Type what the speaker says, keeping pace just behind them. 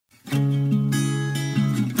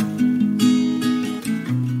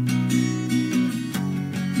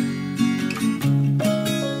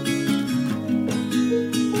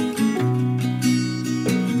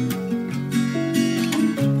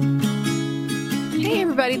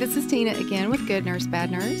everybody, this is Tina again with Good Nurse,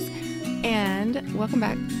 Bad Nurse, and welcome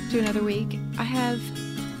back to another week. I have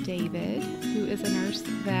David, who is a nurse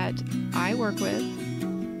that I work with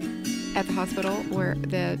at the hospital, where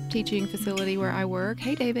the teaching facility where I work.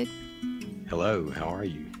 Hey, David. Hello, how are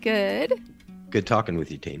you? Good. Good talking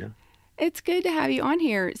with you, Tina. It's good to have you on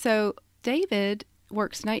here. So David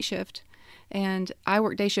works night shift, and I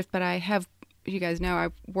work day shift, but you guys know I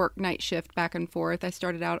work night shift back and forth. I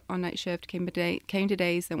started out on night shift, came to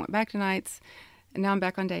days, then went back to nights, and now I'm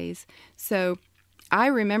back on days. So I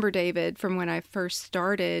remember David from when I first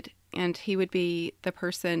started, and he would be the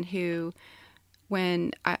person who,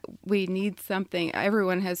 when we need something,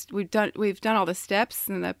 we've done all the steps,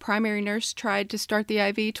 and the primary nurse tried to start the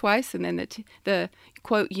IV twice, and then the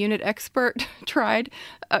quote unit expert tried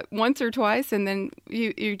once or twice, and then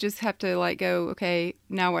you just have to go, okay,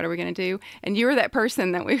 now what are we going to do? And you were that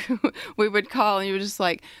person that we would call, and you would just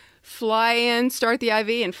fly in, start the IV,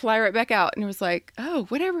 and fly right back out. And it was like, oh,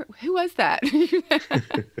 whatever, who was that?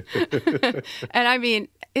 And I mean,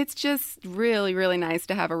 it's just really, really nice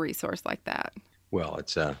to have a resource like that. Well,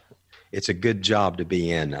 it's a good job to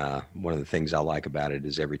be in. One of the things I like about it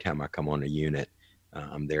is every time I come on a unit,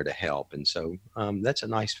 I'm there to help. And so that's a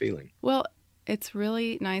nice feeling. Well, it's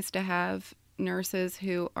really nice to have nurses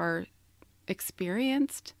who are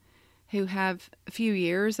experienced, who have a few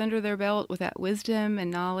years under their belt with that wisdom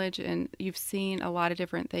and knowledge, and you've seen a lot of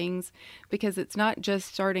different things, because it's not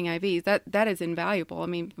just starting IVs. That is invaluable. I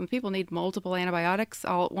mean, when people need multiple antibiotics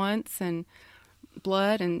all at once and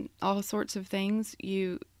blood and all sorts of things,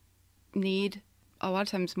 you need a lot of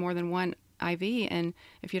times more than one IV. And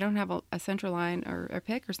if you don't have a central line or a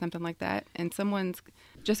PICC or something like that, and someone's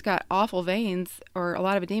just got awful veins or a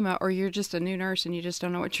lot of edema, or you're just a new nurse and you just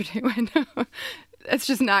don't know what you're doing, that's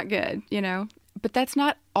just not good, But that's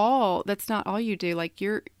not all you do.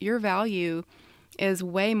 Your value is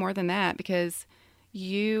way more than that, because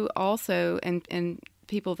you also, and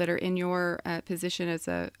people that are in your position as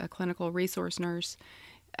a clinical resource nurse,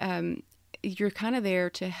 you're kind of there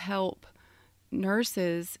to help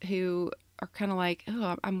nurses who are kind of like,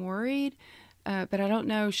 oh, I'm worried, but I don't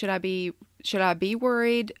know, should I be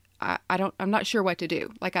worried? I'm not sure what to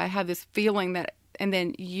do. I have this feeling that, and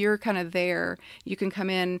then you're kind of there. You can come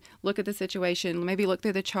in, look at the situation, maybe look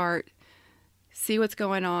through the chart, see what's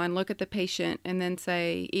going on, look at the patient, and then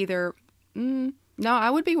say either, no,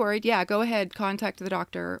 I would be worried. Yeah, go ahead, contact the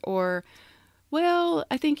doctor. Or, well,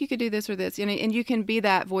 I think you could do this or this. And you can be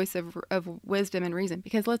that voice of wisdom and reason.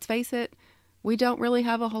 Because let's face it, we don't really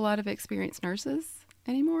have a whole lot of experienced nurses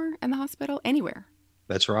anymore in the hospital, anywhere.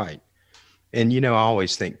 That's right. And, I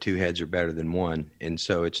always think two heads are better than one. And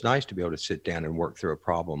so it's nice to be able to sit down and work through a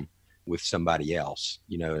problem with somebody else.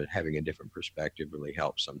 Having a different perspective really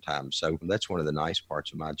helps sometimes. So that's one of the nice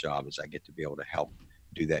parts of my job, is I get to be able to help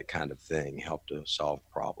do that kind of thing, help to solve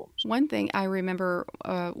problems. One thing I remember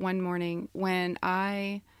one morning when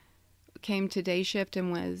I came to day shift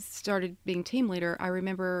and started being team leader, I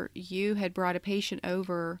remember you had brought a patient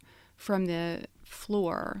over from the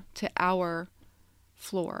floor to our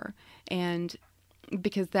floor. And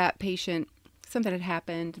because that patient, something had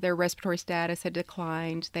happened, their respiratory status had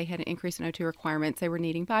declined, they had an increase in O2 requirements, they were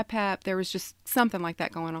needing BiPAP, there was just something like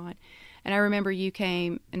that going on. And I remember you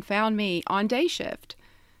came and found me on day shift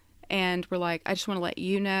and were like, I just want to let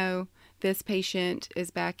you know this patient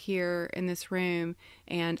is back here in this room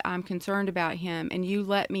and I'm concerned about him. And you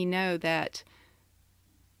let me know that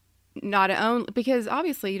not only, because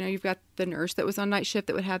obviously, you've got the nurse that was on night shift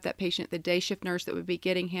that would have that patient, the day shift nurse that would be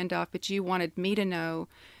getting handoff, but you wanted me to know,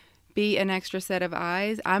 be an extra set of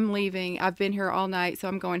eyes. I'm leaving. I've been here all night, so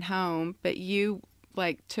I'm going home. But you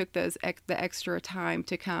took the extra time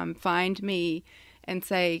to come find me and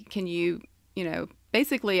say, can you,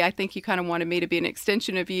 basically, I think you kind of wanted me to be an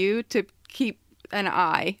extension of you to keep an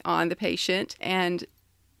eye on the patient, and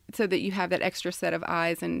so that you have that extra set of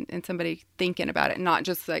eyes and somebody thinking about it, not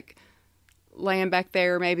just laying back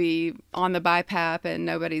there maybe on the BiPAP and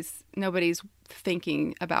nobody's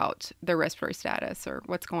thinking about their respiratory status or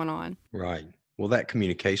what's going on. Right. Well, that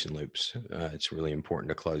communication loops, it's really important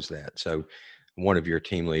to close that. So one of your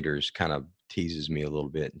team leaders kind of teases me a little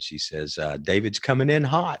bit, and she says, David's coming in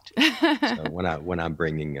hot. So when I'm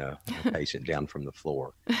bringing a patient down from the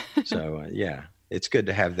floor. So yeah, it's good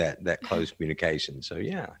to have that close communication. So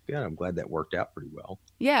yeah, good. I'm glad that worked out pretty well.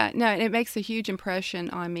 Yeah, no, it makes a huge impression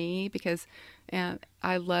on me, because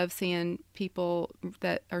I love seeing people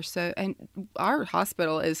that are and our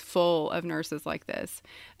hospital is full of nurses like this.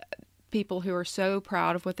 People who are so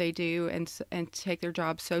proud of what they do and take their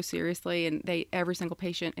job so seriously, and every single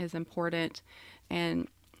patient is important, and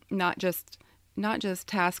not just not just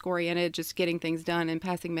task oriented, just getting things done and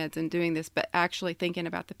passing meds and doing this, but actually thinking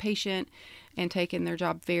about the patient and taking their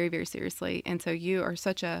job very, very seriously. And so you are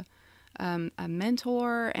such a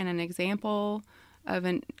mentor and an example of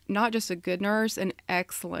not just a good nurse, an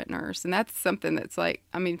excellent nurse. And that's something that's like,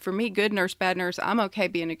 I mean, for me, good nurse, bad nurse, I'm okay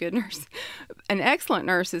being a good nurse. An excellent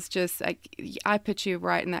nurse is just like, I put you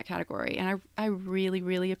right in that category. And I really,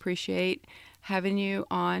 really appreciate having you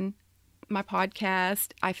on my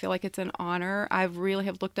podcast. I feel like it's an honor. I really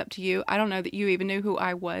have looked up to you. I don't know that you even knew who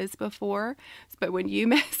I was before, but when you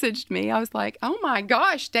messaged me, I was like, oh my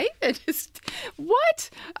gosh, David, what?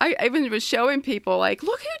 I even was showing people like,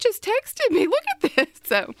 look who just texted me. Look at this.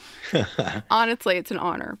 So honestly, it's an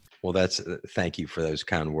honor. Well, thank you for those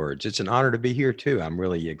kind words. It's an honor to be here too. I'm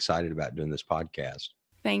really excited about doing this podcast.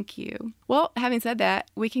 Thank you. Well, having said that,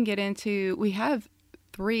 we have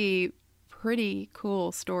 3 pretty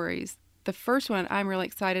cool stories. The first one I'm really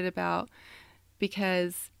excited about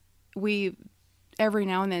because we every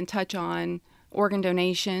now and then touch on organ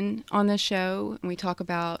donation on the show. And we talk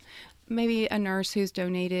about maybe a nurse who's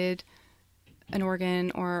donated an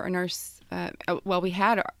organ, or a nurse. We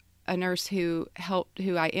had a nurse who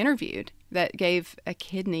I interviewed that gave a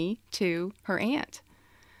kidney to her aunt.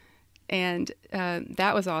 And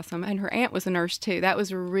that was awesome. And her aunt was a nurse too. That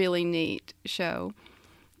was a really neat show.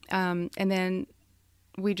 And then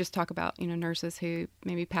we just talk about, nurses who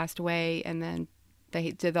maybe passed away and then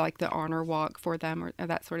they did like the honor walk for them or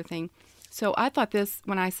that sort of thing. So I thought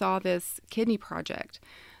when I saw this kidney project,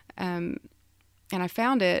 and I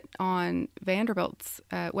found it on Vanderbilt's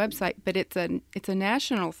website, but it's a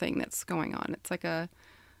national thing that's going on.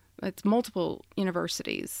 It's multiple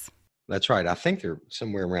universities. That's right. I think they're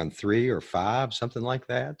somewhere around 3 or 5, something like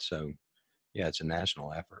that. So yeah, it's a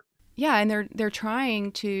national effort. Yeah. And they're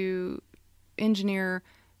trying to engineer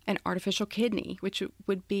an artificial kidney, which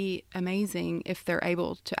would be amazing if they're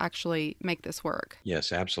able to actually make this work.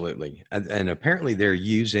 Yes, absolutely. And apparently they're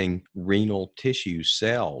using renal tissue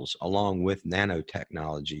cells along with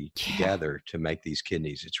nanotechnology together to make these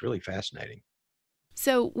kidneys. It's really fascinating.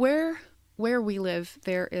 So where we live,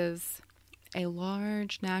 there is a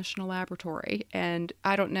large national laboratory, and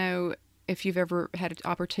I don't know if you've ever had an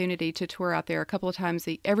opportunity to tour out there. A couple of times,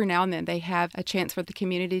 every now and then, they have a chance for the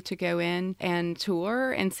community to go in and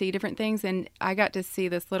tour and see different things. And I got to see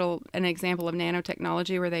an example of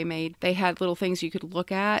nanotechnology where they had little things you could look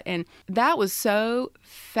at. And that was so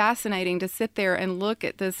fascinating to sit there and look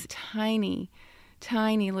at this tiny,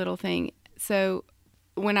 tiny little thing. So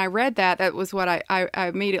when I read that was what I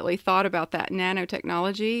immediately thought about, that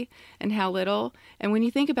nanotechnology and how little. And when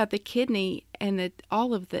you think about the kidney and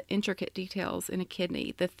all of the intricate details in a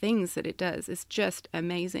kidney, the things that it does is just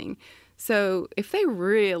amazing. So if they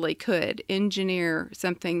really could engineer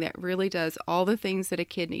something that really does all the things that a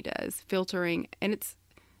kidney does, filtering, and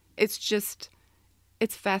it's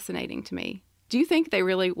fascinating to me. Do you think they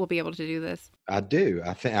really will be able to do this? I do.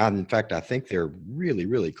 In fact, I think they're really,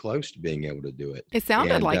 really close to being able to do it. It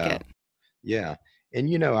sounded like it. Yeah.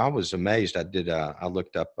 And, I was amazed. I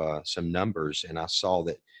looked up some numbers and I saw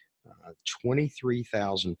that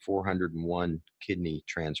 23,401 kidney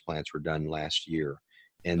transplants were done last year.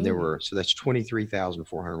 And so that's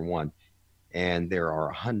 23,401. And there are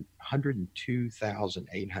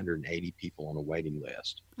 102,880 people on a waiting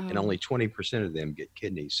list, and only 20% of them get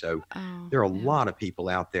kidneys. So there are a lot of people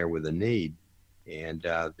out there with a need, and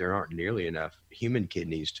there aren't nearly enough human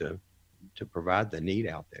kidneys to provide the need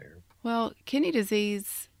out there. Well, kidney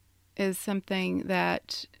disease is something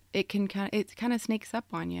that it kind of sneaks up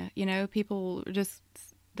on you. People just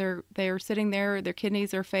they're sitting there, their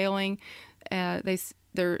kidneys are failing,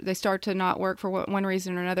 they start to not work for one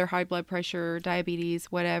reason or another, high blood pressure, diabetes,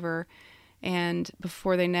 whatever. And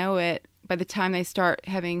before they know it, by the time they start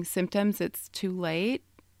having symptoms, it's too late.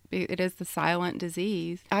 It is the silent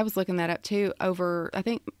disease. I was looking that up too I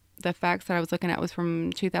think the facts that I was looking at was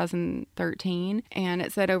from 2013, and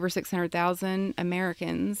it said over 600,000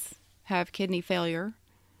 Americans have kidney failure,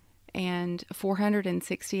 and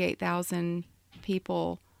 468,000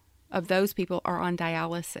 of those people are on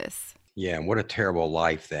dialysis. Yeah, and what a terrible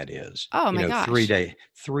life that is. Oh my gosh. 3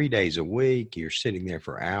 days a week, you're sitting there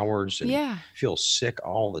for hours and feel sick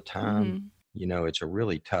all the time. Mm-hmm. It's a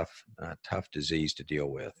really tough disease to deal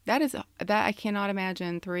with. That I cannot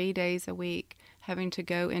imagine 3 days a week having to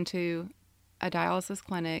go into a dialysis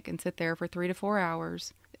clinic and sit there for 3 to 4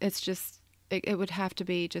 hours. It's just, it would have to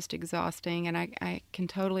be just exhausting. And I can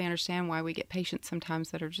totally understand why we get patients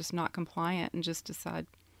sometimes that are just not compliant and just decide,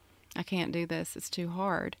 I can't do this. It's too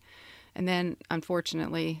hard. And then,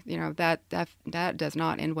 unfortunately, that does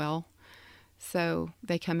not end well. So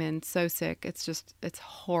they come in so sick. It's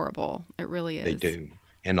horrible. It really They is. do.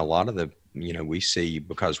 And a lot of we see,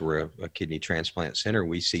 because we're a kidney transplant center,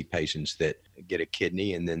 we see patients that get a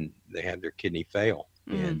kidney and then they have their kidney fail.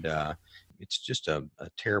 Mm. And it's just a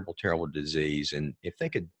terrible, terrible disease. And if they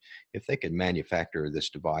could manufacture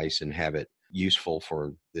this device and have it useful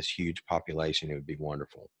for this huge population, it would be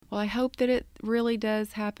wonderful. Well, I hope that it really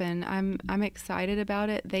does happen. I'm excited about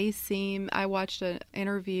it. I watched an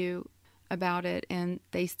interview about it and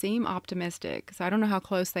they seem optimistic. So I don't know how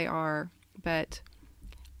close they are, but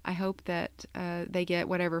I hope that they get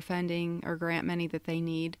whatever funding or grant money that they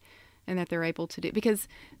need and that they're able to do, because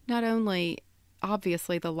not only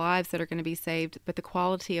obviously the lives that are going to be saved, but the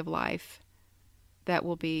quality of life that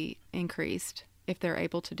will be increased if they're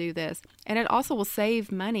able to do this. And it also will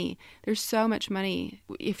save money. There's so much money.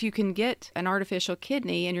 If you can get an artificial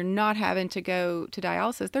kidney and you're not having to go to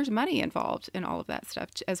dialysis, there's money involved in all of that stuff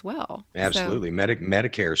as well. Absolutely.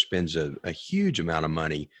 Medicare spends a huge amount of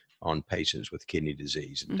money on patients with kidney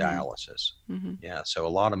disease and dialysis. Mm-hmm. Yeah. So a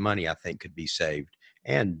lot of money, I think, could be saved,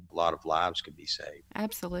 and a lot of lives could be saved.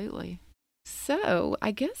 Absolutely. So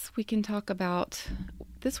I guess we can talk about,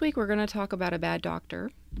 this week we're going to talk about a bad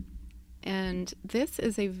doctor. And this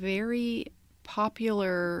is a very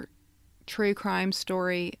popular true crime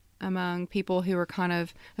story among people who are kind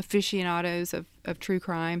of aficionados of true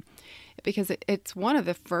crime, because it's one of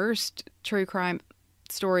the first true crime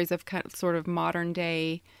stories of kind of sort of modern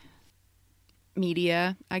day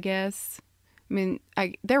media, I guess. I mean,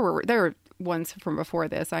 there were ones from before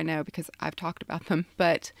this, I know, because I've talked about them,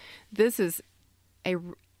 but this is it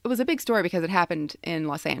was a big story because it happened in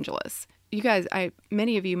Los Angeles. You guys,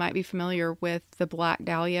 many of you might be familiar with the Black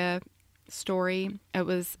Dahlia story. It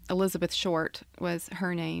was Elizabeth Short was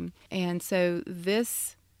her name. And so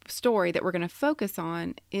this story that we're going to focus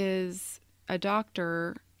on is a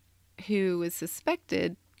doctor who is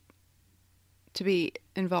suspected to be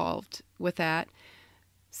involved with that.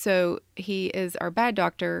 So he is our bad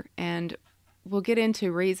doctor, and we'll get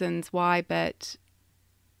into reasons why, but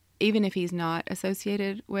even if he's not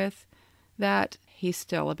associated with that, he's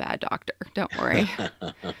still a bad doctor. Don't worry.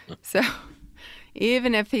 So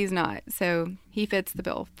even if he's not, so he fits the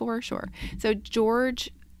bill for sure. So George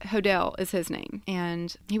Hodel is his name,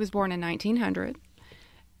 and he was born in 1900,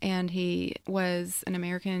 and he was an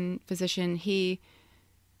American physician. He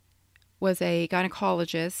was a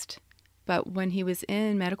gynecologist, but when he was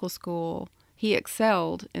in medical school, he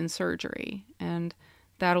excelled in surgery, and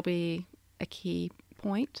that'll be a key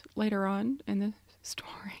point later on in the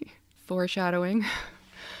story. Foreshadowing.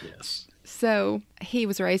 Yes. So he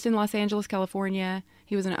was raised in Los Angeles, California.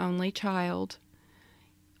 He was an only child,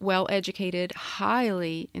 well-educated,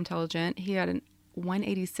 highly intelligent. He had a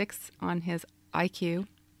 186 on his IQ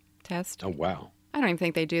test. Oh, wow. I don't even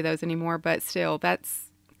think they do those anymore, but still,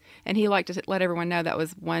 and he liked to let everyone know that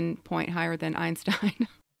was 1 point higher than Einstein.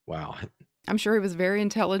 Wow. I'm sure he was very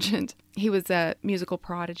intelligent. He was a musical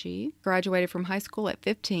prodigy, graduated from high school at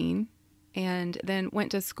 15, and then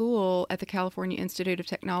went to school at the California Institute of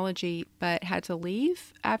Technology, but had to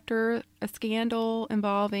leave after a scandal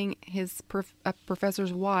involving a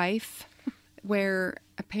professor's wife, where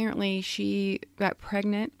apparently she got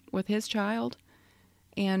pregnant with his child,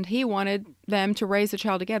 and he wanted them to raise the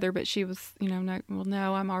child together, but she was,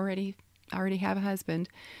 no, I already have a husband.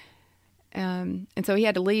 And so he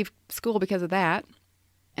had to leave school because of that.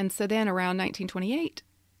 And so then around 1928,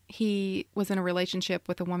 he was in a relationship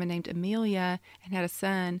with a woman named Amelia and had a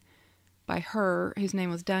son by her whose name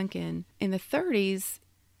was Duncan. In the 30s,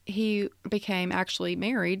 he became actually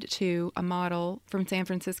married to a model from San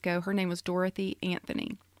Francisco. Her name was Dorothy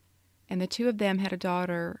Anthony. And the two of them had a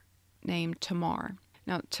daughter named Tamar.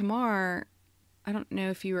 Now, Tamar, I don't know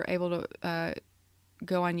if you were able to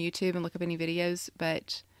go on YouTube and look up any videos,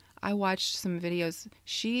 but I watched some videos.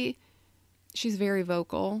 She's very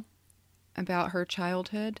vocal about her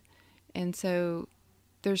childhood, and so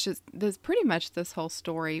there's pretty much this whole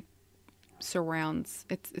story surrounds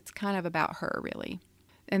it's kind of about her, really.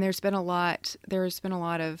 And there is a lot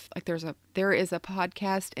of, like, there is a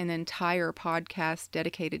podcast, an entire podcast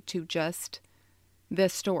dedicated to just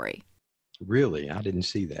this story. Really? I didn't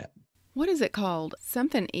see that. What is it called?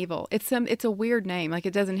 Something evil. It's a weird name. Like,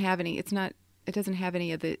 it doesn't have any of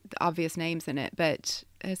the obvious names in it, but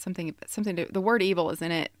it has something the word evil is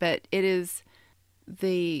in it, but it is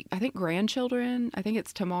I think grandchildren. I think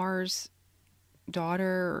it's Tamar's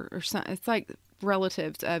daughter or something. It's like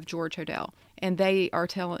relatives of George Hodel, and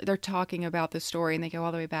they're talking about this story, and they go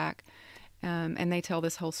all the way back, and they tell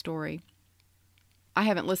this whole story. I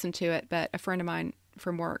haven't listened to it, but a friend of mine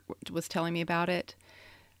from work was telling me about it,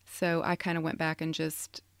 so I kind of went back and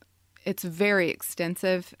just it's very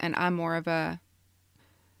extensive, and I'm more of a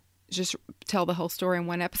just tell the whole story in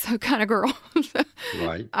one episode kind of girl.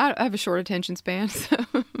 Right. I have a short attention span.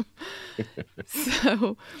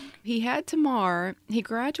 So he had Tamar. He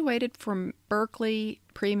graduated from Berkeley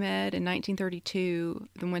pre-med in 1932,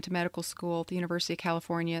 then went to medical school at the University of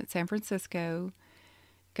California at San Francisco,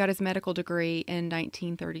 got his medical degree in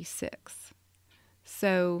 1936.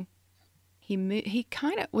 So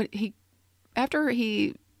after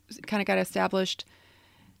he kind of got established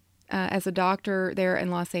as a doctor there in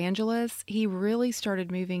Los Angeles, he really started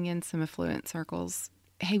moving in some affluent circles.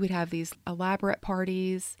 He would have these elaborate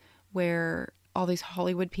parties where all these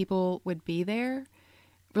Hollywood people would be there,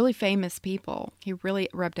 really famous people. He really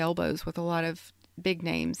rubbed elbows with a lot of big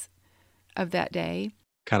names of that day.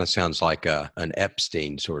 Kind of sounds like an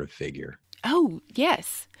Epstein sort of figure. Oh,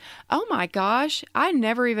 yes. Oh, my gosh. I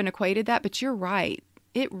never even equated that, but you're right.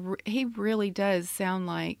 He really does sound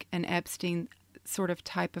like an Epstein sort of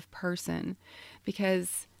type of person,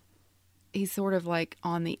 because he's sort of like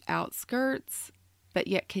on the outskirts, but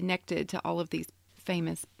yet connected to all of these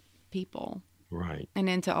famous people. Right. And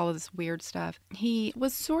into all of this weird stuff. He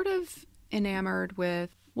was sort of enamored with,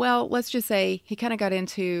 well, let's just say he kind of got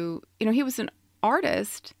into, he was an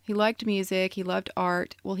artist. He liked music. He loved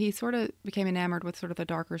art. Well, he sort of became enamored with sort of the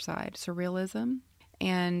darker side, surrealism.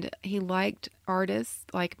 And he liked artists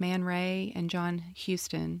like Man Ray and John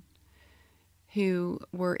Huston, who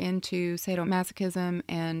were into sadomasochism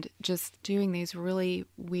and just doing these really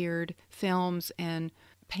weird films and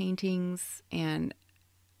paintings and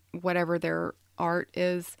whatever their art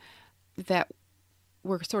is that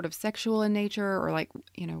were sort of sexual in nature, or like,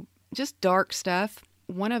 just dark stuff.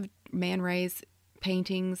 One of Man Ray's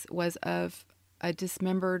paintings was of a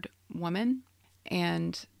dismembered woman,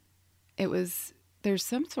 and there's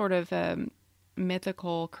some sort of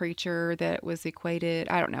mythical creature that was equated.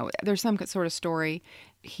 I don't know. There's some sort of story.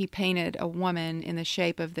 He painted a woman in the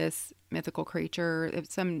shape of this mythical creature. It was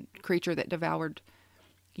some creature that devoured,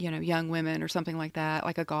 young women or something like that,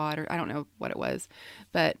 like a god, or I don't know what it was.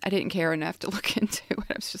 But I didn't care enough to look into it.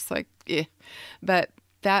 I was just like, yeah. But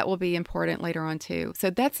that will be important later on too. So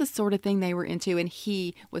that's the sort of thing they were into, and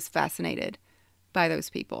he was fascinated by those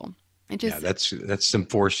people. That's some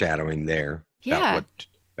foreshadowing there. Yeah.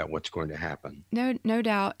 About what's going to happen. No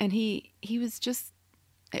doubt. And he was just,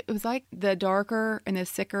 it was like the darker and the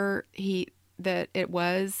sicker that it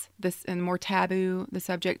was, this and more taboo, the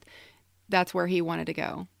subject, that's where he wanted to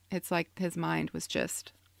go. It's like his mind was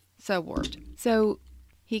just so warped. So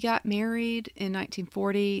he got married in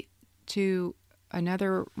 1940 to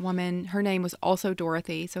another woman. Her name was also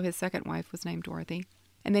Dorothy. So his second wife was named Dorothy.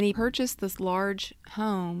 And then he purchased this large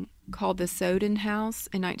home called the Soden House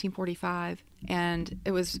in 1945, and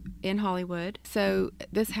it was in Hollywood. So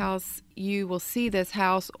this house, you will see this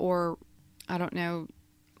house, or I don't know,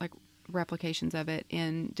 like replications of it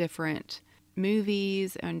in different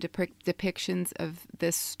movies and depictions of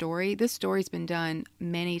this story. This story's been done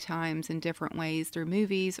many times in different ways through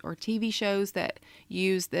movies or TV shows that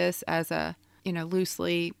use this as a,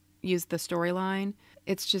 loosely use the storyline.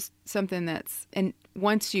 It's just something and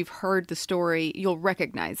once you've heard the story, you'll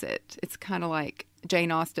recognize it. It's kind of like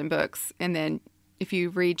Jane Austen books. And then if you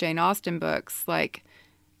read Jane Austen books like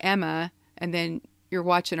Emma, and then you're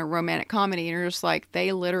watching a romantic comedy and you're just like,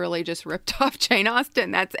 they literally just ripped off Jane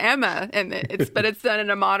Austen. That's Emma. But it's done in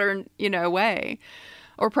a modern, way.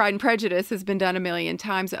 Or Pride and Prejudice has been done a million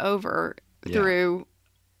times over through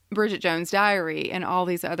Bridget Jones' Diary and all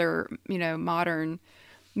these other, modern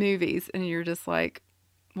movies. And you're just like,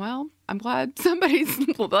 well, I'm glad somebody's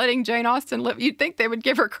letting Jane Austen live. You'd think they would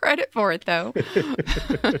give her credit for it, though.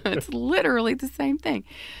 It's literally the same thing.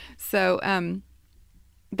 So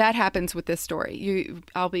that happens with this story.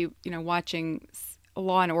 I'll be, watching a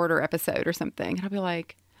Law and Order episode or something, and I'll be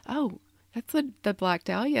like, oh, that's the Black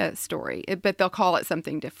Dahlia story. But they'll call it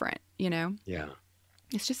something different, Yeah.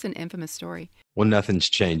 It's just an infamous story. Well, nothing's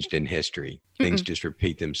changed in history. Things just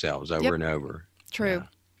repeat themselves over and over. True. Yeah.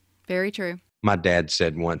 Very true. My dad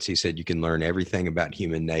said once, he said, you can learn everything about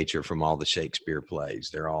human nature from all the Shakespeare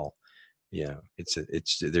plays. They're all,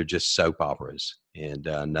 they're just soap operas, and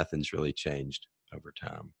nothing's really changed over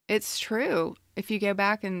time. It's true. If you go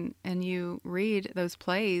back and you read those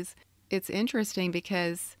plays, it's interesting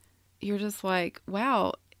because you're just like,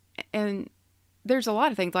 wow. And there's a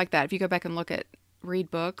lot of things like that. If you go back and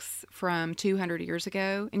read books from 200 years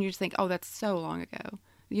ago, and you just think, oh, that's so long ago.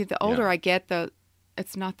 The older I get,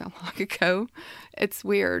 it's not that long ago. It's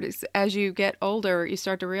weird. As you get older, you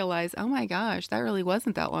start to realize, oh my gosh, that really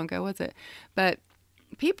wasn't that long ago, was it? But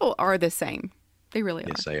people are the same. They really are.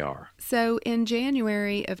 Yes, they are. So in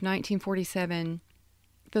January of 1947,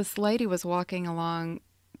 this lady was walking along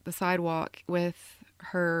the sidewalk with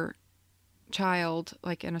her child,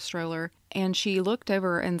 like in a stroller, and she looked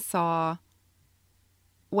over and saw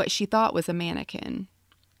what she thought was a mannequin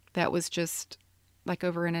that was just like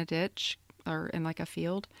over in a ditch or in like a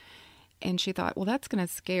field. And she thought, well, that's going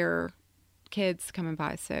to scare kids coming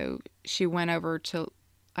by. So she went over to,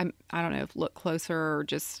 I don't know, look closer or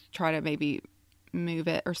just try to maybe move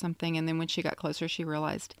it or something. And then when she got closer, she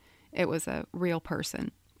realized it was a real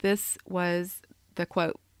person. This was the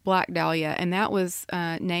quote, Black Dahlia, and that was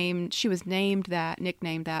nicknamed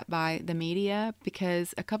that by the media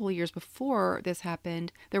because a couple of years before this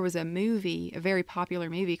happened, there was a very popular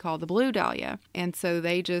movie called The Blue Dahlia. And so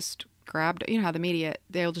they just grabbed, you know how the media,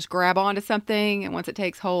 they'll just grab onto something, and once it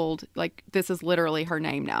takes hold, like, this is literally her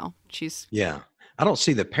name now. Yeah. I don't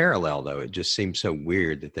see the parallel, though. It just seems so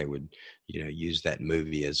weird that they would, use that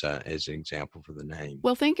movie as an example for the name.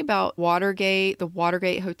 Well, think about Watergate, the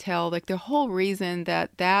Watergate Hotel. Like, the whole reason that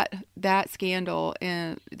scandal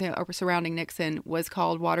surrounding Nixon was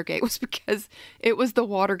called Watergate was because it was the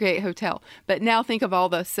Watergate Hotel. But now think of all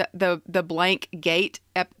the blank gate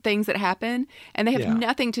things that happen, and they have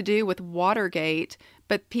nothing to do with Watergate,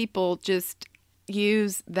 but people just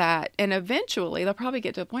use that, and eventually they'll probably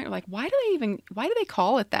get to a point where, like, why do they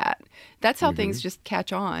call it that? That's how things just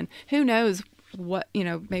catch on. Who knows what,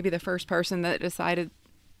 maybe the first person that decided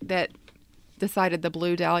the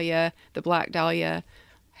Blue Dahlia, the Black Dahlia,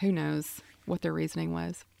 who knows what their reasoning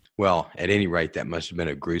was. Well, at any rate, that must have been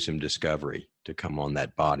a gruesome discovery to come on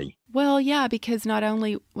that body. Well, yeah, because not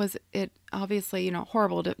only was it obviously,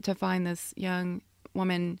 horrible to find this young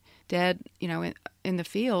woman dead, in the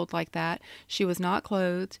field like that. She was not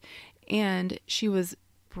clothed, and she was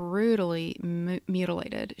brutally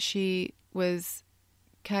mutilated. She was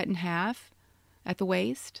cut in half at the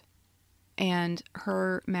waist, and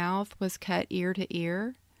her mouth was cut ear to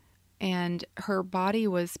ear, and her body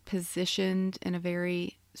was positioned in a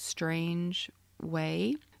very strange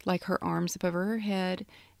way, like her arms up over her head.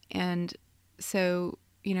 And so,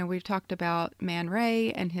 we've talked about Man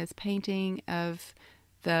Ray and his painting of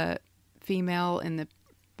the female and the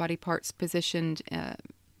body parts positioned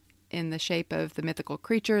in the shape of the mythical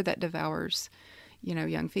creature that devours,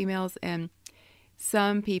 young females. And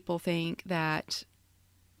some people think that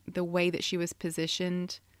the way that she was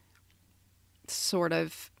positioned sort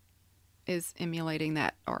of is emulating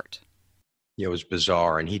that art. Yeah, it was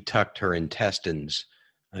bizarre. And he tucked her intestines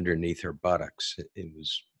underneath her buttocks. It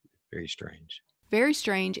was very strange. Very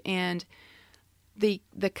strange. And the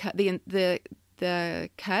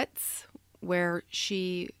cuts where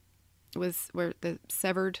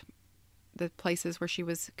the places where she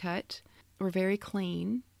was cut were very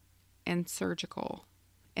clean and surgical.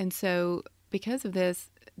 And so because of this,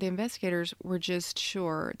 the investigators were just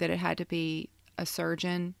sure that it had to be a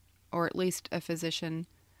surgeon or at least a physician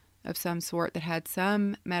of some sort that had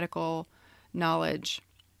some medical knowledge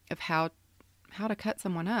of how to cut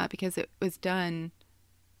someone up, because it was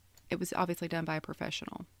obviously done by a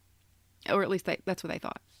professional. Or at least that's what they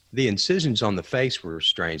thought. The incisions on the face were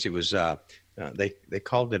strange. It was they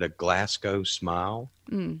called it a Glasgow smile.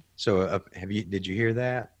 Mm. So did you hear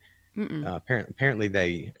that? Apparently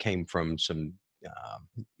they came from some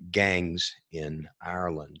gangs in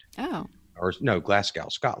Ireland. Oh. Or no, Glasgow,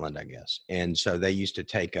 Scotland, I guess. And so they used to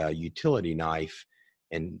take a utility knife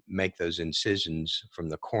and make those incisions from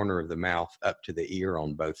the corner of the mouth up to the ear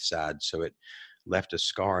on both sides. So it left a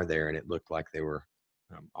scar there, and it looked like they were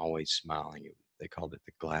always smiling. They called it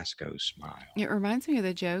the Glasgow smile. It reminds me of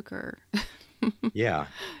the Joker. Yeah.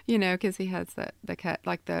 Because he has the cut,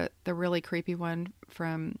 like the really creepy one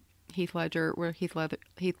from Heath Ledger, where Heath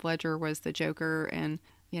Ledger was the Joker, and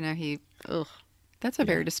that's a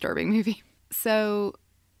very disturbing movie. So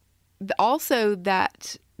also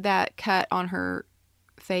that cut on her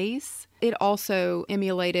face, it also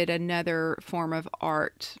emulated another form of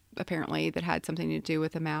art, apparently, that had something to do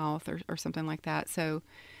with the mouth or something like that. So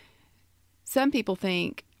some people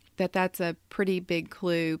think that that's a pretty big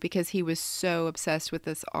clue, because he was so obsessed with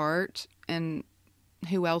this art. And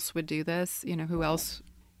who else would do this? Who else?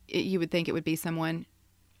 You would think it would be someone.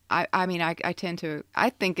 I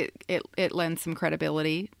think it lends some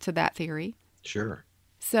credibility to that theory. Sure.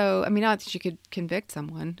 So, not that you could convict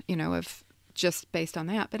someone, of just based on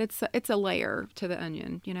that, but it's a layer to the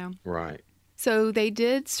onion, Right. So they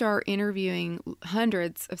did start interviewing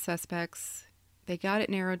hundreds of suspects. They got it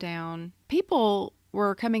narrowed down. People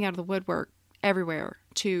were coming out of the woodwork everywhere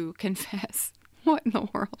to confess. What in the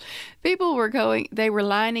world? They were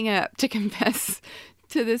lining up to confess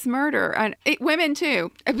to this murder. And women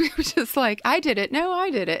too. It was just like, I did it. No,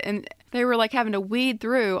 I did it. And they were like having to weed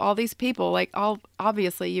through all these people. Like,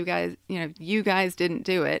 obviously you guys didn't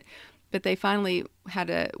do it. But they finally had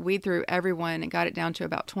to weed through everyone and got it down to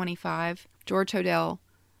about 25. George Hodel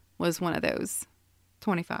was one of those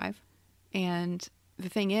 25. And the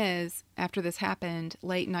thing is, after this happened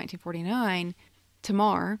late in 1949,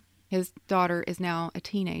 Tamar, his daughter, is now a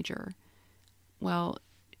teenager. Well,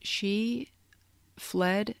 she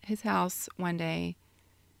fled his house one day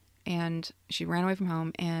and she ran away from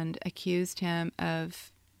home and accused him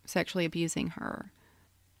of sexually abusing her.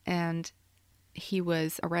 And he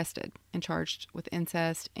was arrested and charged with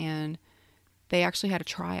incest, and they actually had a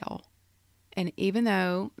trial. And even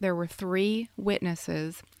though there were 3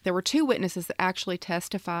 witnesses, there were 2 witnesses that actually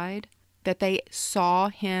testified that they saw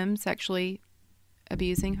him sexually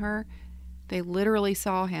abusing her. They literally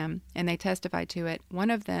saw him and they testified to it. One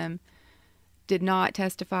of them did not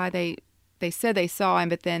testify. They said they saw him,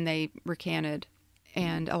 but then they recanted.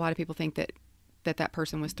 And a lot of people think that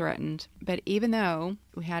person was threatened. But even though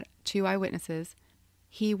we had 2 eyewitnesses,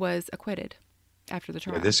 he was acquitted after the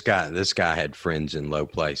trial. Yeah, this guy had friends in low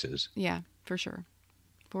places. Yeah, for sure.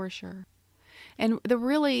 For sure. And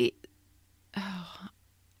there's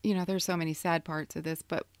so many sad parts of this,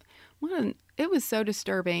 but it was so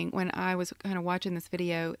disturbing when I was kind of watching this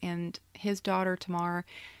video, and his daughter, Tamar,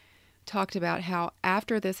 talked about how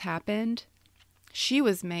after this happened, she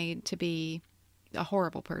was made to be a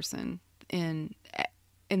horrible person in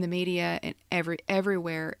the media and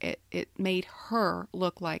everywhere. It made her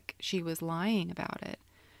look like she was lying about it,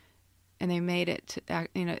 and they made it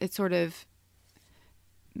it sort of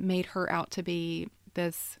made her out to be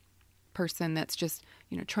this person that's just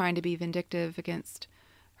trying to be vindictive against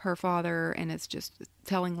her father, and it's just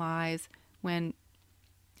telling lies when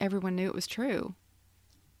everyone knew it was true.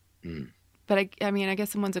 But I guess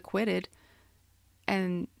someone's acquitted,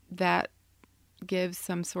 and that gives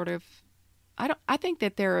some sort of, I think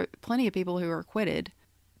that there are plenty of people who are acquitted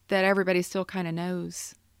that everybody still kind of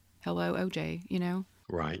knows, hello, OJ,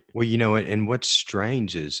 Right. Well, and what's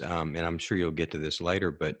strange is, and I'm sure you'll get to this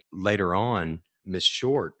later, but later on, Miss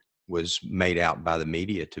Short was made out by the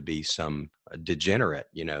media to be some degenerate.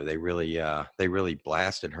 They really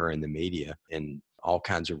blasted her in the media, and all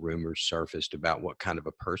kinds of rumors surfaced about what kind of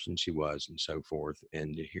a person she was and so forth.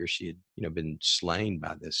 And here she had, been slain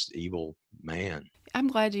by this evil man. I'm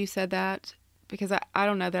glad you said that, because I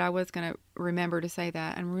don't know that I was going to remember to say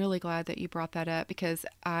that. I'm really glad that you brought that up, because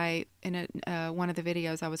in one of the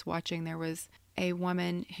videos I was watching, there was a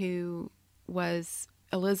woman who was,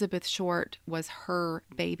 Elizabeth Short was her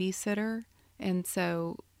babysitter. And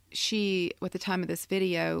so she, at the time of this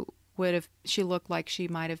video, she looked like she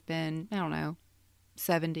might have been, I don't know,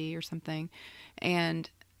 70 or something. And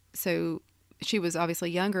so she was obviously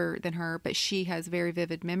younger than her, but she has very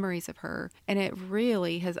vivid memories of her. And it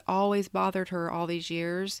really has always bothered her all these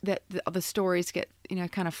years that the stories get,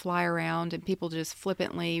 kind of fly around, and people just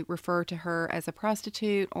flippantly refer to her as a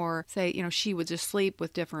prostitute, or say, she would just sleep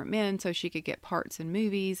with different men so she could get parts in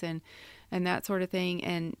movies and that sort of thing.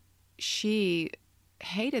 And she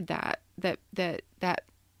hated that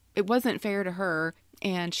it wasn't fair to her.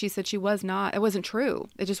 And she said it wasn't true.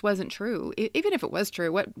 It just wasn't true. Even if it was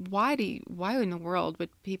true, why in the world would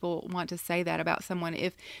people want to say that about someone,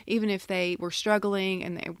 even if they were struggling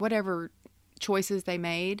and whatever choices they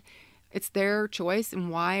made, it's their choice. And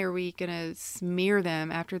why are we going to smear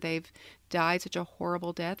them after they've died such a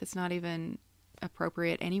horrible death? It's not even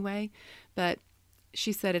appropriate anyway. But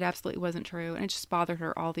she said it absolutely wasn't true, and it just bothered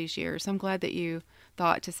her all these years. So I'm glad that you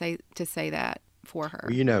thought to say that for her.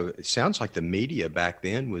 Well, it sounds like the media back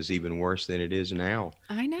then was even worse than it is now.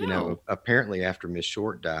 I know. Apparently after Miss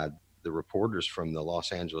Short died, the reporters from the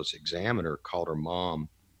Los Angeles Examiner called her mom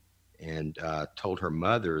and told her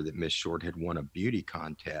mother that Miss Short had won a beauty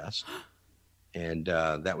contest. And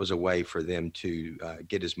that was a way for them to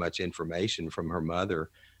get as much information from her mother,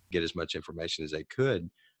 get as much information as they could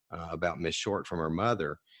about Miss Short from her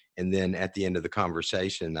mother. And then at the end of the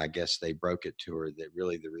conversation, I guess they broke it to her that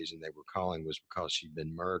really the reason they were calling was because she'd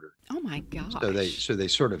been murdered. Oh my gosh. So they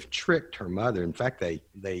sort of tricked her mother. In fact, they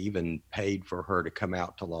even paid for her to come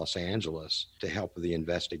out to Los Angeles to help with the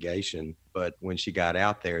investigation. But when she got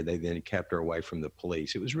out there, they then kept her away from the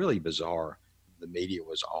police. It was really bizarre. The media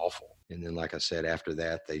was awful. And then, like I said, after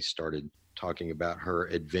that, they started talking about her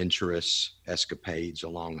adventurous escapades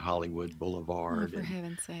along Hollywood Boulevard, for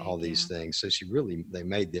heaven's sake, all these things. So they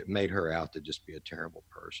made her out to just be a terrible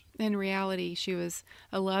person. In reality, she was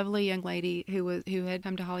a lovely young lady who had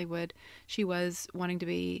come to Hollywood. She was wanting to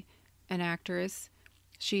be an actress.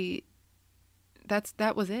 She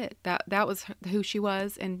that was it. That was who she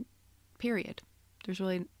was, and period. There's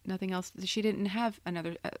really nothing else. She didn't have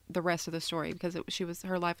another the rest of the story because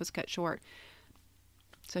her life was cut short.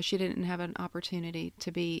 So she didn't have an opportunity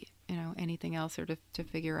to be, anything else or to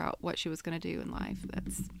figure out what she was going to do in life.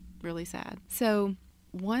 That's really sad. So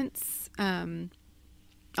once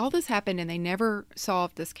all this happened and they never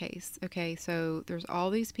solved this case. Okay, so there's all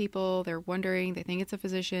these people. They're wondering. They think it's a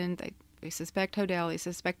physician. They suspect Hodel. They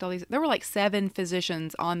suspect all these. There were like 7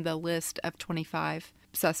 physicians on the list of 25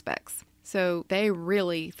 suspects. So they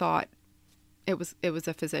really thought it was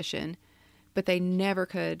a physician, but they never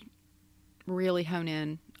could really hone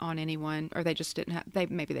in on anyone, or they just didn't have.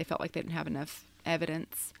 Maybe they felt like they didn't have enough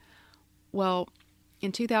evidence. Well,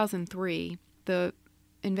 in 2003, the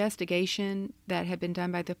investigation that had been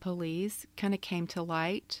done by the police kind of came to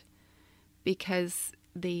light because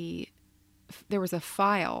there was a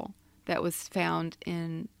file that was found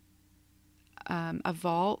in a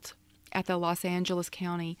vault at the Los Angeles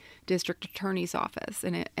County District Attorney's Office,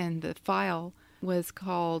 and the file was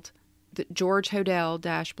called the George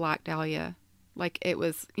Hodel - Black Dahlia. Like it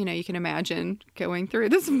was, you can imagine going through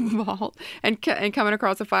this vault and coming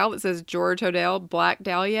across a file that says George Hodel Black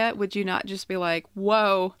Dahlia. Would you not just be like,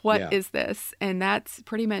 whoa, what is this? And that's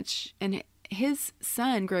pretty much, and his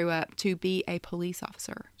son grew up to be a police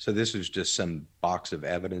officer. So this was just some box of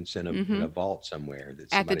evidence in a vault somewhere that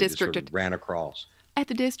somebody at the district just sort of ran across. At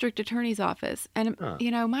the district attorney's office. And,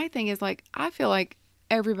 my thing is like, I feel like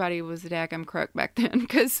everybody was a daggum crook back then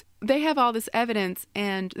because they have all this evidence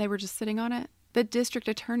and they were just sitting on it. The district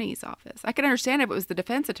attorney's office. I could understand if it was the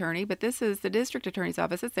defense attorney, but this is the district attorney's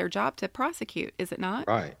office. It's their job to prosecute, is it not?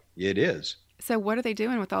 Right. It is. So what are they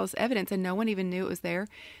doing with all this evidence? And no one even knew it was there.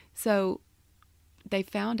 So they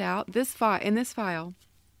found out in this file,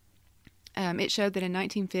 it showed that in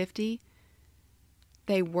 1950,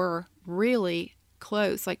 they were really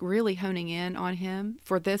close, like really honing in on him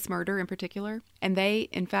for this murder in particular. And they,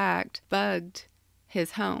 in fact, bugged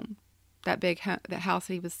his home, that house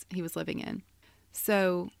he was living in.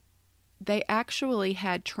 So they actually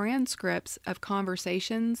had transcripts of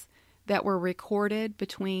conversations that were recorded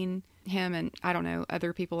between him and, I don't know,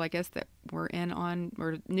 other people, I guess, that were in on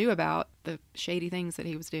or knew about the shady things that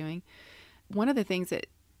he was doing. One of the things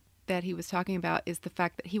that he was talking about is the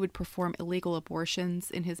fact that he would perform illegal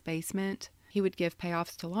abortions in his basement. He would give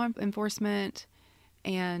payoffs to law enforcement.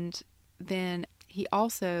 And then he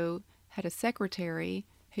also had a secretary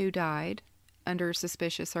who died under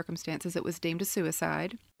suspicious circumstances. It was deemed a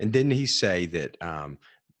suicide. And didn't he say that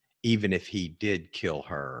even if he did kill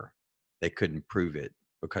her, they couldn't prove it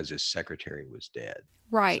because his secretary was dead?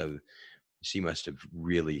 Right. So she must have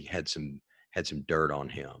really had some dirt on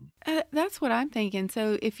him. That's what I'm thinking.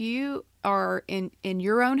 So if you are in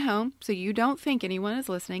your own home, so you don't think anyone is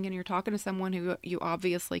listening, and you're talking to someone who you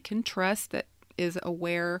obviously can trust that is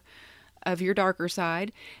aware of your darker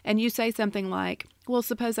side, and you say something like, well,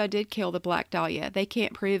 suppose I did kill the Black Dahlia. They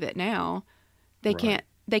can't prove it now. They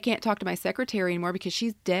can't talk to my secretary anymore because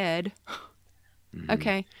she's dead. Mm-hmm.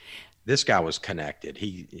 Okay. This guy was connected.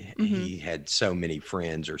 He had so many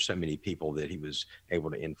friends or so many people that he was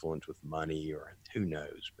able to influence with money, or who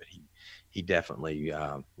knows, but he definitely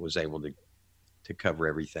was able to cover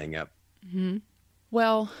everything up. Mm-hmm.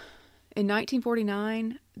 Well, in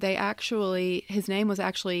 1949, his name was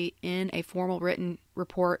actually in a formal written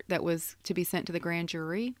report that was to be sent to the grand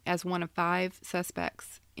jury as one of 5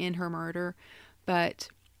 suspects in her murder, but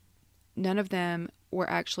none of them were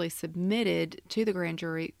actually submitted to the grand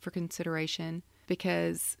jury for consideration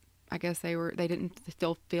because I guess they didn't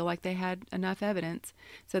still feel like they had enough evidence.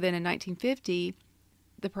 So then in 1950,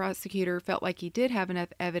 the prosecutor felt like he did have enough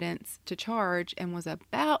evidence to charge and was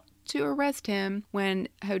about to arrest him when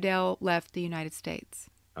Hodel left the United States.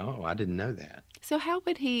 Oh, I didn't know that. So how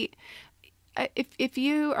would he, if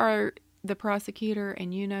you are the prosecutor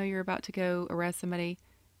and you know you're about to go arrest somebody,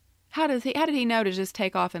 how did he know to just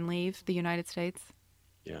take off and leave the United States?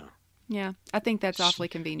 Yeah. Yeah, I think that's awfully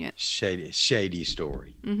convenient. Shady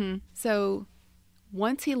story. Mm-hmm. So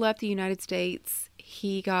once he left the United States,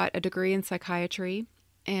 he got a degree in psychiatry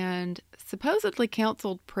and supposedly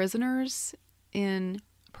counseled prisoners in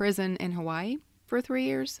prison in Hawaii for 3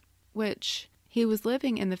 years, which he was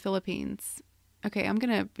living in the Philippines. Okay, I'm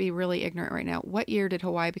going to be really ignorant right now. What year did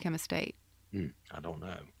Hawaii become a state? I don't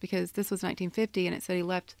know. Because this was 1950 and it said he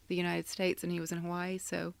left the United States and he was in Hawaii,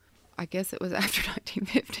 so I guess it was after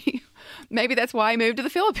 1950. Maybe that's why he moved to the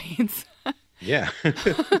Philippines. Yeah.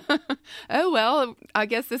 Oh, well, I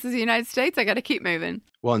guess this is the United States. I got to keep moving.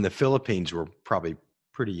 Well, and the Philippines were probably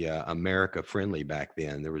pretty America friendly back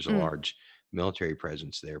then. There was a large military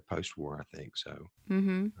presence there post-war, I think. So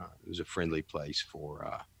Mm-hmm. it was a friendly place for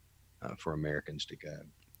Americans to go.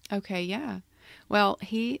 Okay, yeah. Well,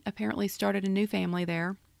 he apparently started a new family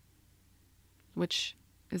there, which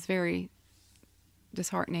is very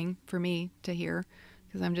disheartening for me to hear,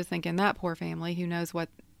 because I'm just thinking that poor family, who knows what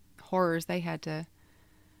horrors they had to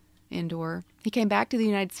endure. He came back to the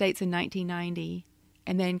United States in 1990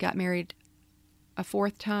 and then got married a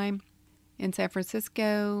fourth time in San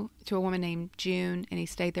Francisco to a woman named June, and he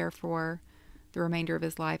stayed there for the remainder of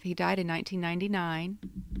his life. He died in 1999,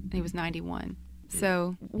 and he was 91.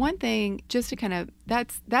 So one thing, just to kind of,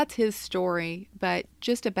 that's his story, but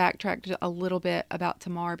just to backtrack a little bit about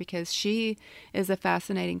Tamar, because she is a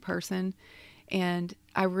fascinating person, and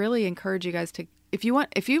I really encourage you guys to, if you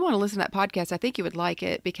want to listen to that podcast, I think you would like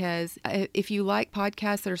it, because if you like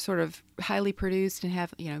podcasts that are sort of highly produced and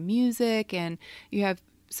have, music, and you have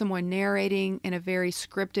someone narrating in a very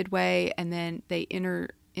scripted way, and then they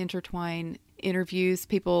intertwine interviews,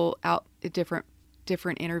 people out at different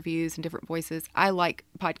interviews and different voices. I like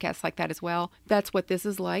podcasts like that as well. That's what this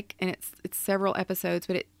is like, and it's several episodes,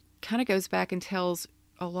 but it kind of goes back and tells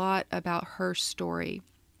a lot about her story.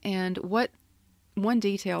 And one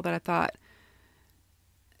detail that I thought,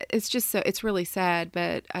 it's really sad,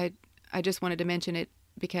 but I just wanted to mention it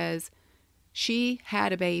because she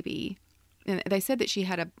had a baby, and they said that she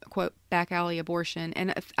had a, quote, back alley abortion.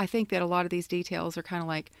 And I think that a lot of these details are kind of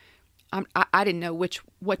like, I didn't know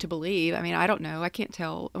what to believe. I mean, I don't know. I can't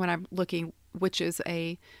tell when I'm looking which is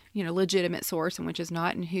a legitimate source and which is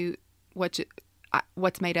not, and what's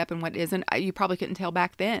made up and what isn't. You probably couldn't tell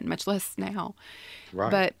back then, much less now.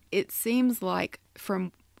 Right. But it seems like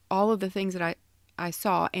from all of the things that I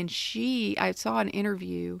saw, and I saw an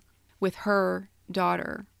interview with her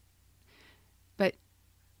daughter, but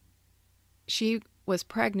she was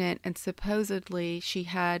pregnant and supposedly she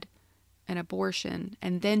had an abortion,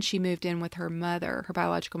 and then she moved in with her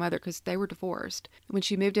biological mother, because they were divorced. When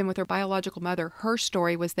she moved in with her biological mother, her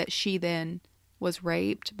story was that she then was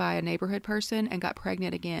raped by a neighborhood person and got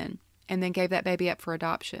pregnant again, and then gave that baby up for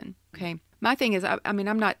adoption. Okay. My thing is, I mean,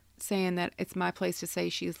 I'm not saying that it's my place to say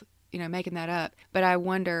she's, making that up, but I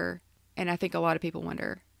wonder, and I think a lot of people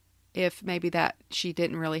wonder, if maybe that she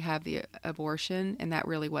didn't really have the abortion and that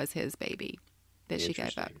really was his baby that she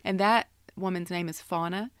gave up. And that woman's name is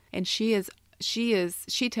Fauna, and she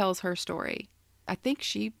tells her story. I think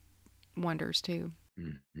she wonders too.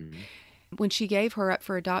 Mm-hmm. When she gave her up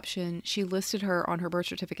for adoption, she listed her on her birth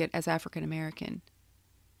certificate as African American,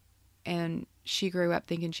 and she grew up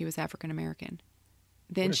thinking she was African American.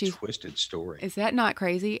 Then what a twisted story. Is that not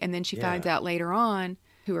crazy? And then she finds out later on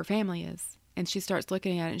who her family is, and she starts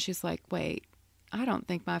looking at it, and she's like, wait, I don't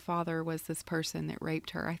think my father was this person that raped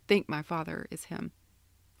her. I think my father is him.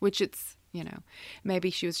 Which it's, maybe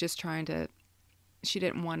she was just she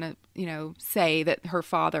didn't want to, say that her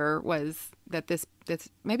father was,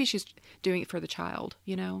 maybe she's doing it for the child,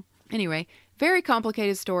 Anyway, very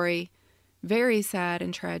complicated story, very sad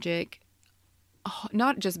and tragic. Oh,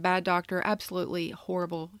 not just bad doctor, absolutely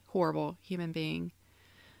horrible, horrible human being.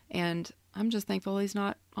 And I'm just thankful he's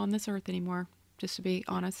not on this earth anymore, just to be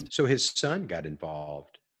honest. So his son got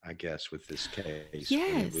involved, I guess, with this case.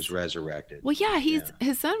 Yes. When it was resurrected. Well, yeah,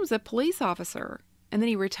 his son was a police officer, and then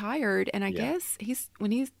he retired, and I guess when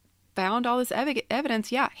he's found all this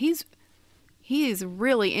evidence, he is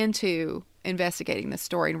really into investigating this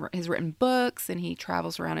story, and has written books, and he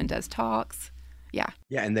travels around and does talks. Yeah.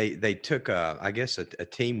 Yeah, and they took I guess a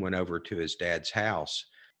team went over to his dad's house,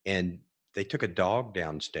 and they took a dog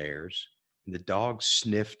downstairs, and the dog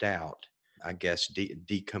sniffed out, I guess,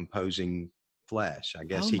 decomposing flesh. I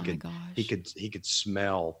guess he could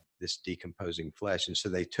smell this decomposing flesh, and so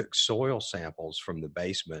they took soil samples from the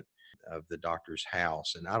basement of the doctor's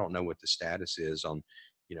house, and I don't know what the status is on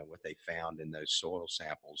what they found in those soil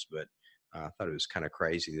samples, but I thought it was kind of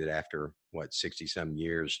crazy that after 60 some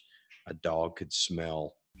years a dog could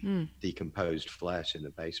smell decomposed flesh in the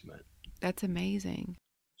basement. That's amazing.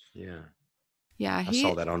 Yeah. Yeah, I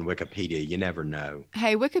saw that on Wikipedia. You never know.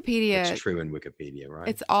 Hey, Wikipedia. It's true in Wikipedia, right?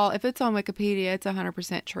 If it's on Wikipedia, it's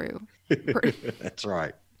 100% true. That's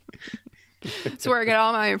right. That's where I get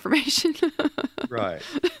all my information. Right.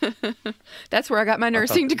 That's where I got my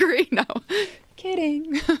nursing degree. No,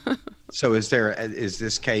 kidding. So is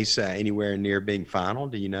this case anywhere near being final?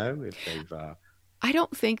 Do you know if they've... I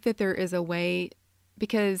don't think that there is a way,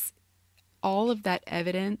 because all of that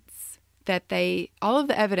evidence that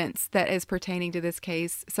is pertaining to this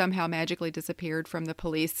case somehow magically disappeared from the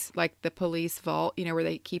police, like the police vault, where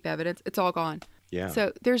they keep evidence. It's all gone. Yeah.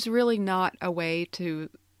 So there's really not a way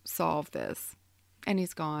to solve this. And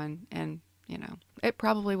he's gone, and, it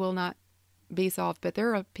probably will not be solved. But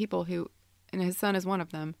there are people who, and his son is one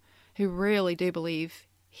of them, who really do believe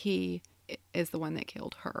he is the one that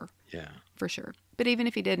killed her. Yeah. For sure. But even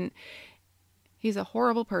if he didn't, he's a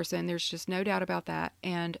horrible person. There's just no doubt about that.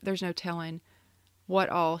 And there's no telling what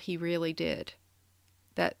all he really did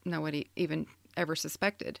that nobody even ever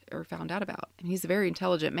suspected or found out about. And he's a very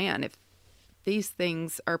intelligent man. If these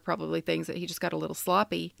things are probably things that he just got a little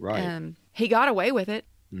sloppy. Right. He got away with it.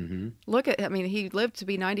 Mm-hmm. He lived to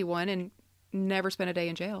be 91 and never spent a day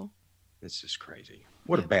in jail. It's just crazy.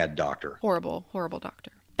 What a bad doctor. Horrible, horrible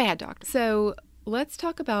doctor. Bad doctor. So let's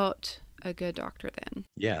talk about a good doctor then.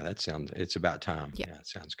 Yeah, it's about time. Yeah. It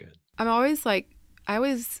sounds good. I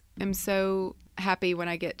always am so happy when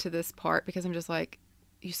I get to this part because I'm just like,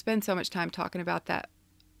 you spend so much time talking about that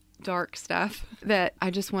dark stuff that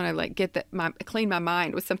I just want to clean my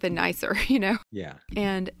mind with something nicer, Yeah.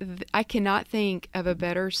 And I cannot think of a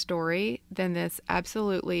better story than this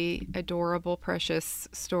absolutely adorable, precious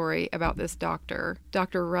story about this doctor,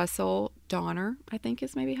 Dr. Russell Donner, I think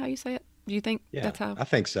is maybe how you say it. Do you think that's how? I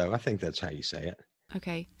think so. I think that's how you say it.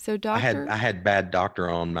 Okay. So Doctor. I had bad doctor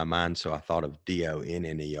on my mind, so I thought of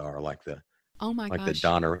Donner, like the Oh my gosh.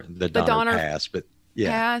 the Donner Pass, but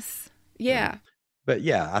yeah. Pass. Yeah. But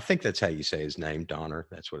yeah, I think that's how you say his name, Donner.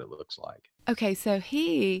 That's what it looks like. Okay, so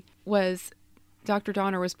Dr.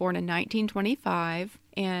 Donner was born in 1925,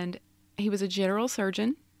 and he was a general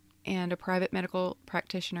surgeon and a private medical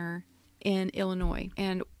practitioner in Illinois.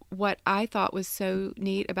 And what I thought was so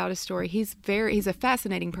neat about his story, he's a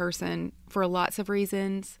fascinating person for lots of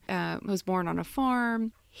reasons. Was born on a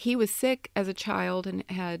farm. He was sick as a child and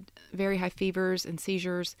had very high fevers and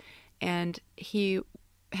seizures, and he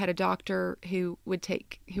had a doctor who would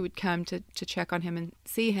come to check on him and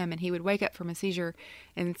see him, and he would wake up from a seizure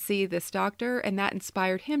and see this doctor, and that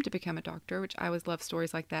inspired him to become a doctor, which I always love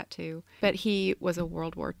stories like that too. But he was a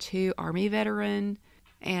World War II Army veteran,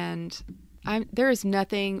 and there is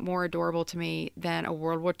nothing more adorable to me than a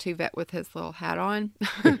World War II vet with his little hat on.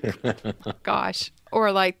 Gosh.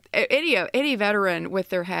 Or like any veteran with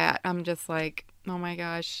their hat. I'm just like, oh my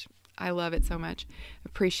gosh. I love it so much.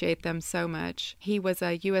 Appreciate them so much. He was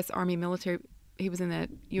a U.S. Army military. He was in the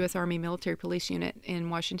U.S. Army Military Police Unit in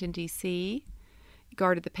Washington, D.C.,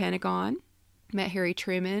 guarded the Pentagon, met Harry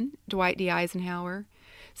Truman, Dwight D. Eisenhower.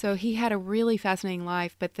 So he had a really fascinating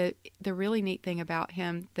life, but the really neat thing about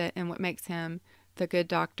him and what makes him the good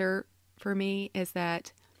doctor for me is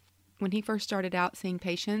that when he first started out seeing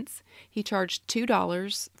patients, he charged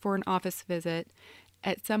 $2 for an office visit.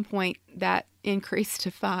 At some point, that increased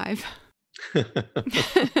to $5.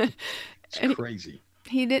 It's crazy.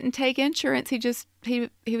 He didn't take insurance. He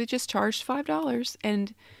was just charged $5,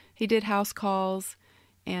 and he did house calls,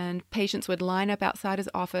 and patients would line up outside his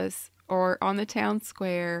office or on the town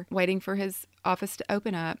square waiting for his office to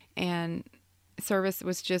open up, and service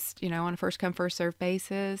was just on a first come first served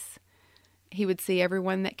basis. He would see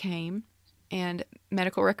everyone that came, and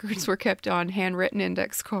medical records were kept on handwritten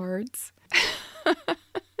index cards.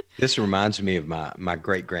 This reminds me of my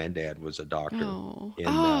great granddad was a doctor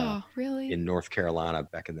really? in North Carolina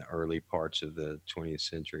back in the early parts of the 20th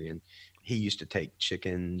century, and he used to take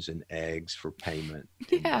chickens and eggs for payment.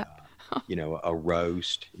 Yeah. And, a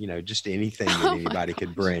roast, just anything that anybody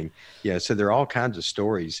could bring. Yeah. So there are all kinds of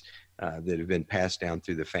stories that have been passed down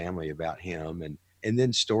through the family about him, and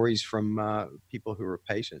then stories from people who were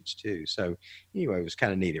patients too. So anyway, it was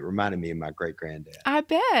kind of neat. It reminded me of my great granddad. I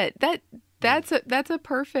bet that's a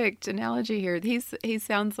perfect analogy here. He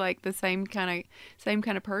sounds like the same kind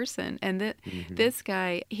of person. And this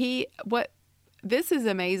guy, this is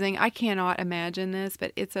amazing. I cannot imagine this,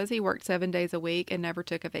 but it says he worked 7 days a week and never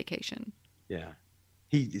took a vacation. Yeah.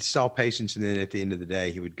 He saw patients, and then at the end of the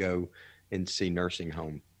day, he would go and see nursing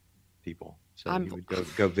home people. So he would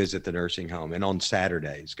go visit the nursing home, and on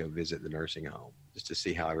Saturdays go visit the nursing home just to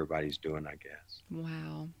see how everybody's doing, I guess.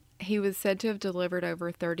 Wow. He was said to have delivered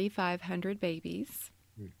over 3,500 babies.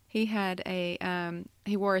 He had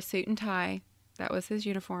he wore a suit and tie. That was his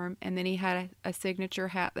uniform. And then he had a signature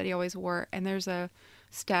hat that he always wore. And there's a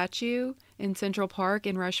statue in Central Park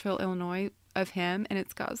in Rushville, Illinois of him, and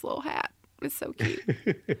it's got his little hat. It's so cute.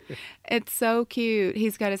 It's so cute.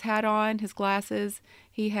 He's got his hat on, his glasses.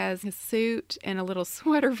 He has his suit and a little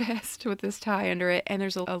sweater vest with his tie under it. And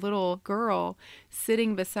there's a little girl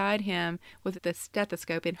sitting beside him with the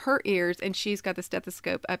stethoscope in her ears, and she's got the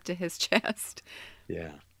stethoscope up to his chest.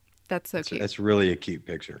 Yeah. That's so cute. That's really a cute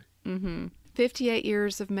picture. 58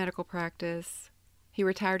 years of medical practice. He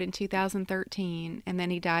retired in 2013, and then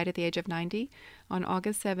he died at the age of 90 on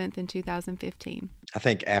August 7th in 2015. I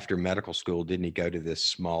think after medical school, didn't he go to this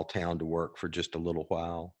small town to work for just a little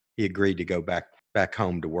while? He agreed to go back back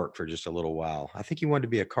home to work for just a little while. I think he wanted to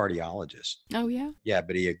be a cardiologist. Oh, yeah. Yeah,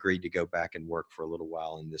 but he agreed to go back and work for a little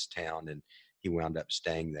while in this town, and he wound up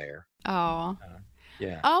staying there. Oh. Uh,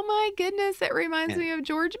 yeah. Oh my goodness, that reminds And me of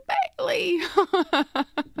George Bailey.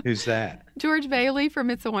 who's that? George Bailey from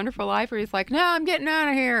It's a Wonderful Life, where he's like, "No, I'm getting out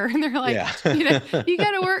of here." And they're like, Yeah. you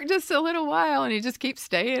got to work just a little while. And he just keeps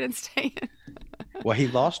staying and staying. Well, he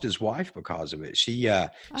lost his wife because of it. She Oh,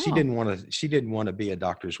 didn't want to be a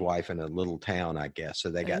doctor's wife in a little town, I guess. So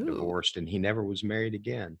they got ooh. divorced, and he never was married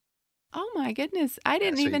again. Oh my goodness. I Yeah,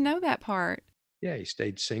 didn't so even know that part. he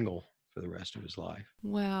stayed single for the rest of his life,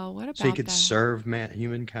 Well, what so he about could that? serve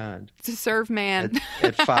humankind To serve man.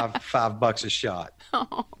 at $5 a shot.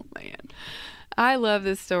 Oh, man. I love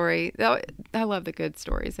this story. I love the good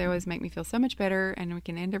stories. They always make me feel so much better, and we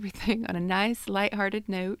can end everything on a nice, lighthearted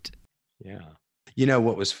note. Yeah. You know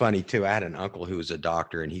what was funny too? I had an uncle who was a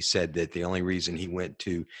doctor, and he said that the only reason he went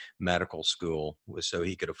to medical school was so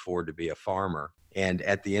he could afford to be a farmer. And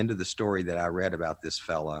at the end of the story that I read about this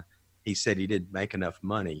fella, he said he didn't make enough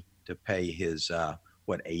money to pay his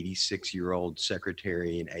 86-year-old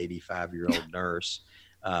secretary and 85-year-old nurse.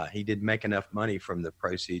 He didn't make enough money from the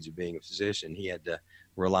proceeds of being a physician. He had to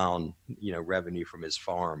rely on revenue from his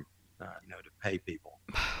farm, to pay people.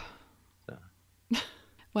 So,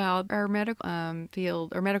 Well, our medical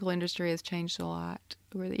field, our medical industry has changed a lot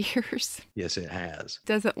over the years. yes, it has.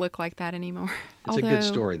 Doesn't look like that anymore. It's a good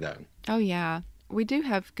story, though. Oh, yeah. We do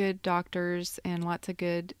have good doctors and lots of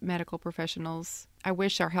good medical professionals. I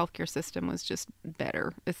wish our healthcare system was just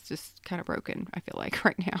better. It's just kind of broken, I feel like,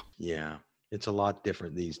 right now. Yeah, it's a lot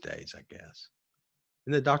different these days, I guess.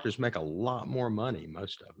 And the doctors make a lot more money,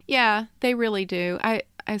 most of them. Yeah, they really do. I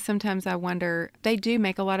sometimes I wonder, they do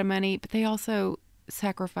make a lot of money, but they also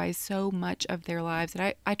sacrifice so much of their lives.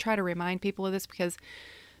 And I try to remind people of this because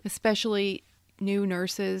especially new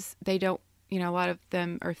nurses, they don't, a lot of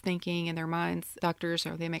them are thinking in their minds, doctors,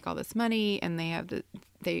 they make all this money and they have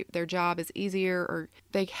their job is easier, or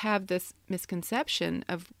they have this misconception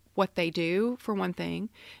of what they do, for one thing,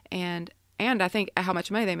 and I think how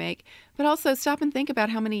much money they make, but also stop and think about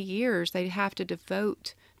how many years they have to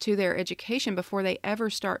devote to their education before they ever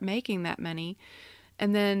start making that money.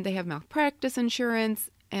 And then they have malpractice insurance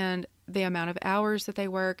and the amount of hours that they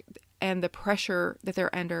work and the pressure that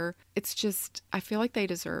they're under. It's just, I feel like they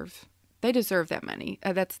deserve that money.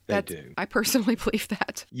 They do. I personally believe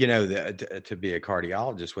that. To be a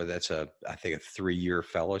cardiologist, well, that's I think a 3-year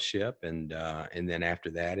fellowship, and then after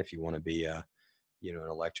that, if you want to be an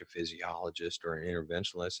electrophysiologist or an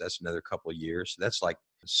interventionalist, that's another couple of years. So that's like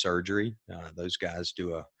surgery. Those guys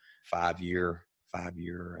do a 5-year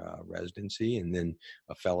residency and then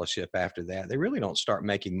a fellowship after that. They really don't start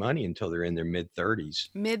making money until they're in their mid-30s.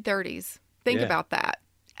 Mid-30s. Think Yeah. about that.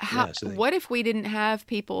 What if we didn't have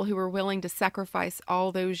people who were willing to sacrifice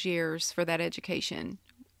all those years for that education?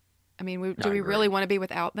 I mean, do we really want to be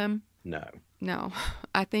without them? No.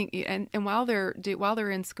 I think, and while they're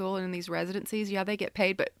in school and in these residencies, yeah, they get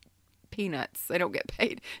paid, but peanuts. They don't get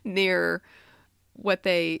paid near what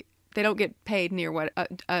they don't get paid near what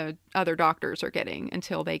other doctors are getting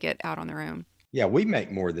until they get out on their own. Yeah, we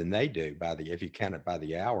make more than they do if you count it by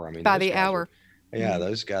the hour. I mean, by the hour.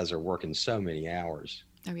 Those guys are working so many hours.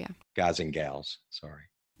 Oh, yeah. Guys and gals, sorry.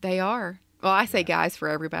 They are. Well, I say guys for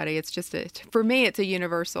everybody. It's just for me, it's a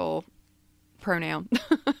universal pronoun.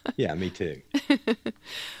 Yeah, me too.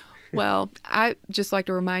 Well, I just like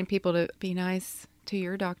to remind people to be nice to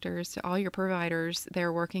your doctors, to all your providers.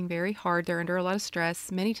 They're working very hard. They're under a lot of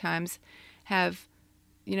stress. Many times have,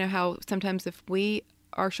 how sometimes if we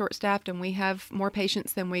are short-staffed and we have more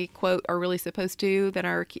patients than we, quote, are really supposed to, that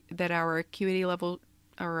our acuity level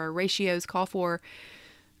or our ratios call for,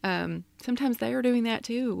 sometimes they are doing that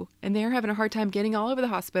too, and they're having a hard time getting all over the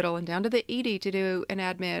hospital and down to the ED to do an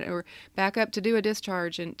admit or back up to do a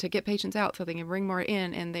discharge and to get patients out so they can bring more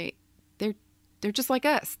in. And they're just like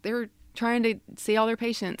us. They're trying to see all their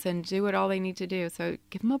patients and do all they need to do. So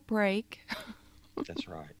give them a break. That's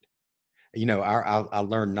right. I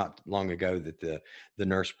learned not long ago that the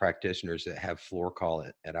nurse practitioners that have floor call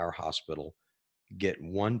at our hospital get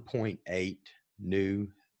 1.8 new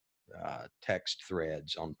text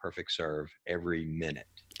threads on Perfect Serve every minute.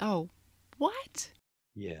 Oh, what?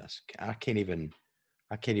 Yes, I can't even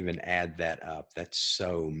add that up. That's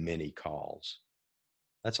so many calls.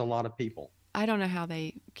 That's a lot of people. I don't know how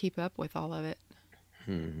they keep up with all of it.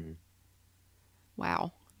 Mm-hmm.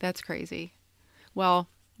 Wow, that's crazy. Well,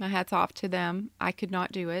 my hat's off to them. I could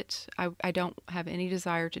not do it. I don't have any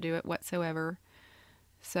desire to do it whatsoever.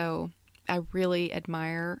 So I really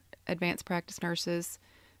admire advanced practice nurses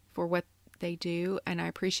for what they do, and I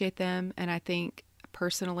appreciate them. And I think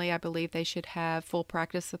personally, I believe they should have full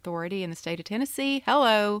practice authority in the state of Tennessee.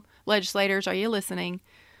 Hello, legislators, are you listening?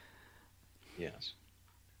 Yes.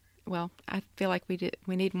 Well, I feel like we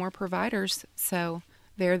need more providers. So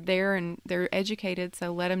they're there and they're educated.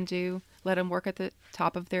 So let them work at the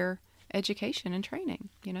top of their education and training,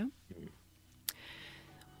 Mm-hmm.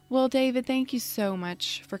 Well, David, thank you so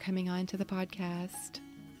much for coming on to the podcast.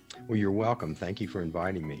 Well, you're welcome. Thank you for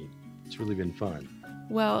inviting me. It's really been fun.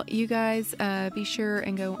 Well, you guys be sure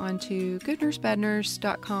and go on to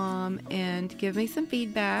goodnursebadnurse.com and give me some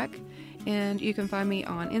feedback. And you can find me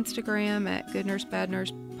on Instagram at Good Nurse Bad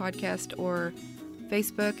Nurse Podcast or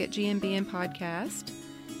Facebook at GNBN Podcast.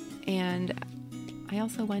 And I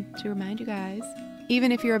also want to remind you guys,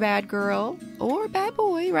 even if you're a bad girl or a bad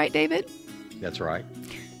boy, right, David? That's right.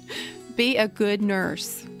 Be a good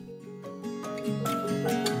nurse.